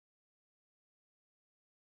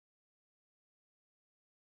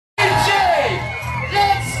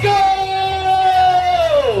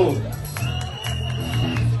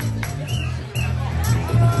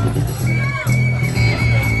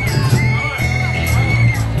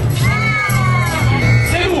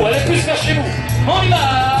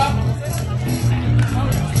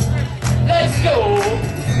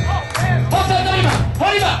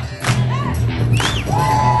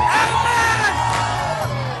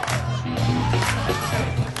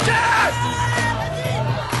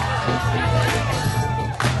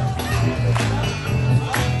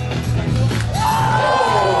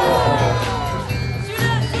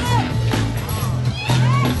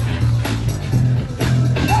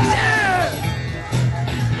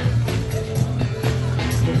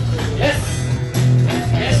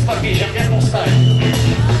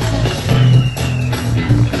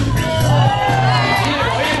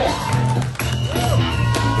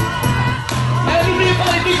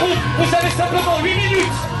simplement 8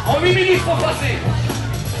 minutes. En 8 minutes, faut passer.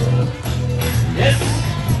 Yes.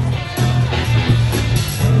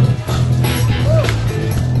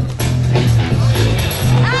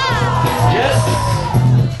 Yes.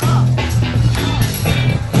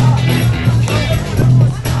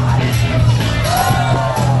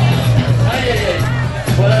 Aïe aïe aïe.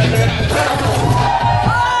 Voilà, je vais mettre très longtemps.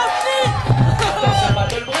 Attends, c'est un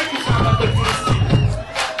battle break ou c'est un battle full style?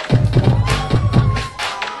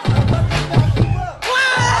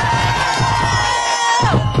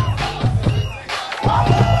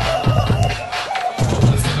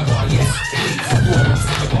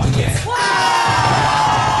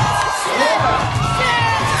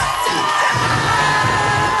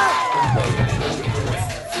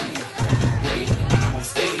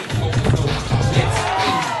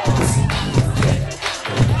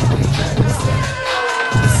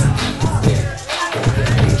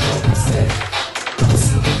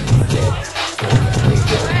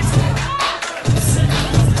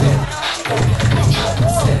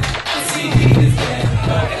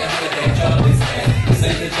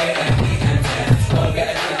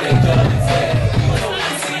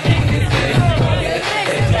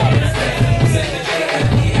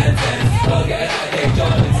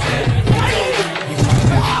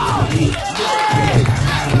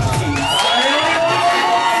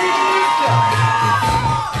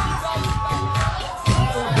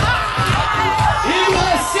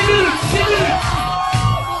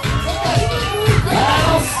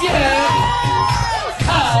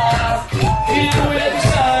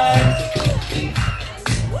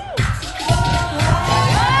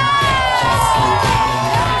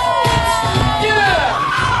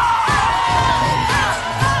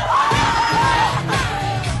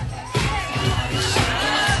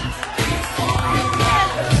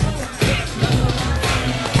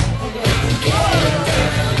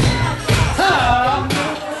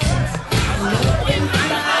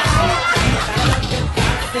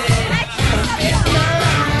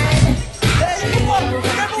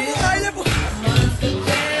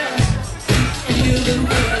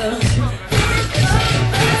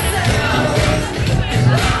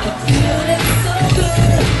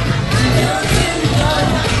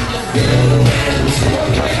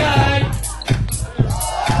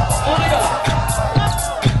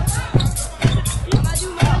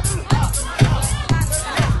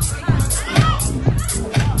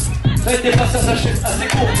 Faites des passages assez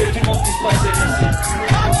courts que tout le monde puisse passer, merci.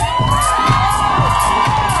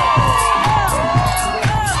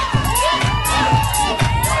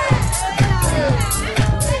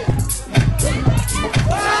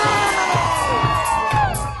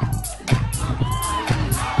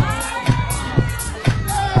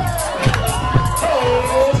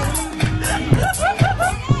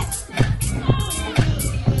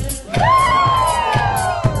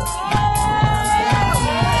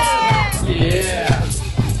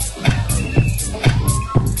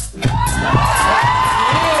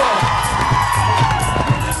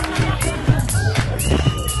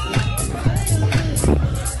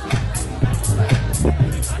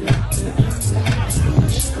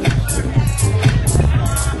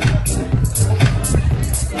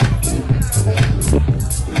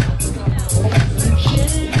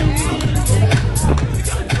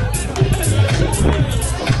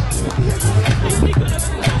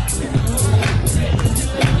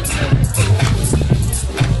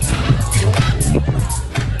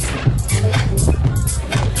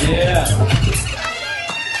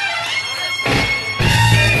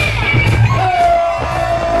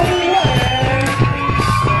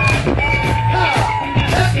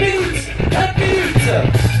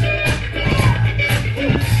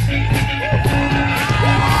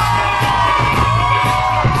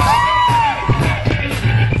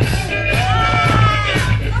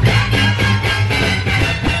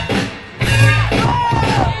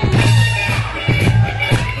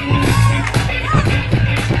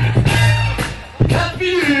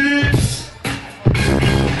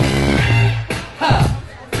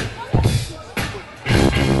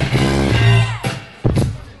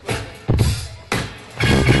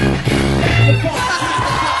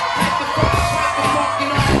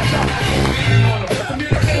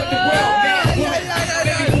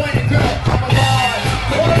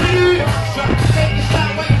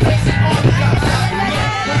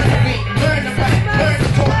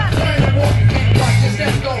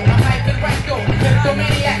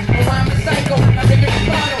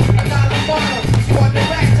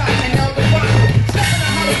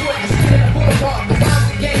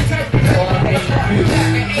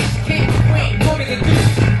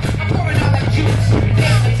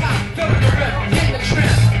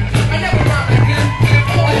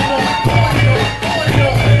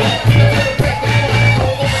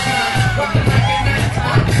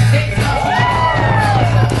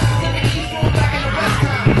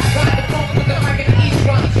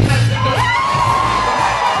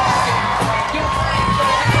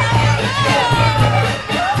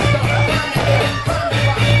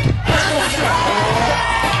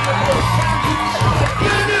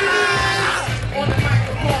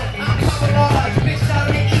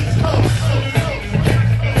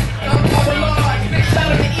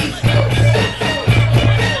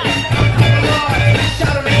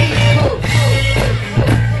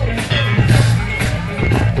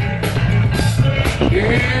 Une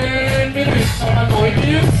minute, normalement une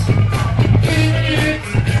minute. Une minute.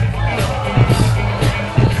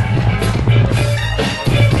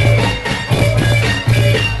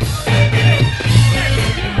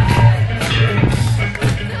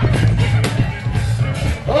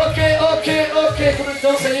 Ok, combien de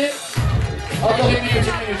temps, ça y est? Encore une minute,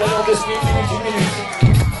 alors on laisse une minute.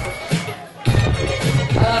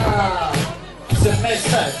 Ah, ce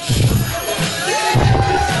message.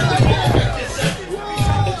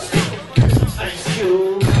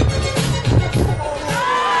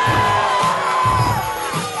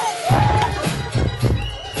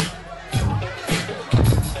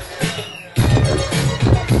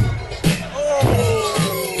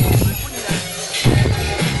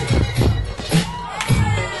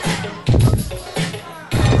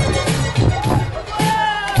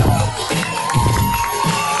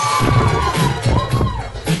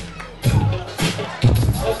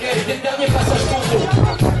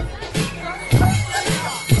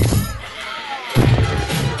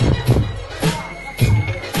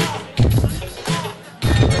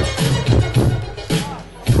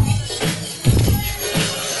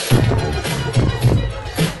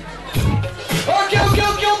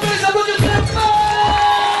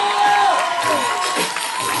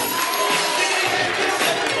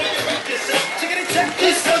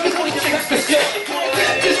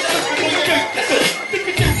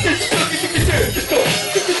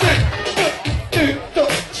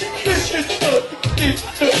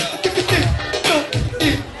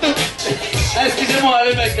 Excusez-moi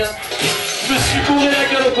les mecs, hein. Je me suis bourré la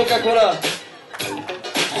gueule au Coca-Cola.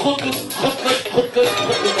 Trop de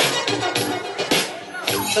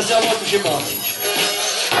ça c'est à moi, touchez pas.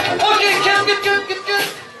 Ok,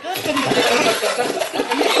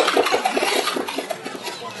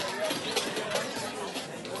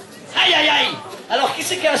 aïe aïe aïe. Alors qui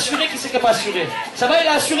c'est qui a assuré, qui c'est qui a pas assuré? Ça va, il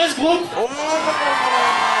a assuré ce groupe? Et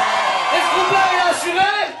ce groupe là il a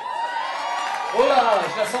assuré? Oh là,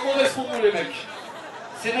 je la sens mauvaise pour vous les mecs.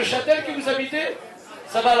 C'est le Châtel que vous habitez?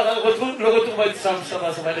 Ça va, le retour va être simple, ça va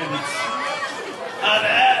aller vite. Ah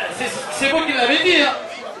ben, c'est vous qui l'avez dit, hein.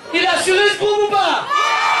 Il a assuré ce groupe ou pas?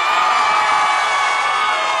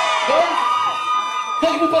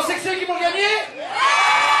 Donc vous pensez que c'est eux qui vont gagner?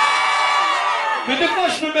 Mais de quoi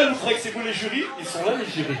je me mêle, vous croyez que c'est vous les jurys? Ils sont là les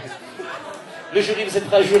jurys. Le jury, vous êtes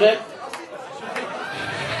prêts à jurer?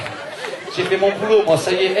 J'ai fait mon boulot, moi,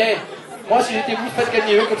 ça y est. Hey, moi, si j'étais vous, faites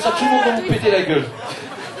gagner eux, comme ça tout le monde va vous péter la gueule.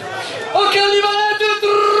 Ok, on y va, 1, 2,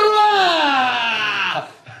 3.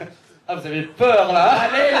 Ah, vous avez peur, là.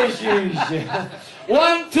 Allez, les juges. 1,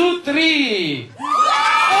 2, 3.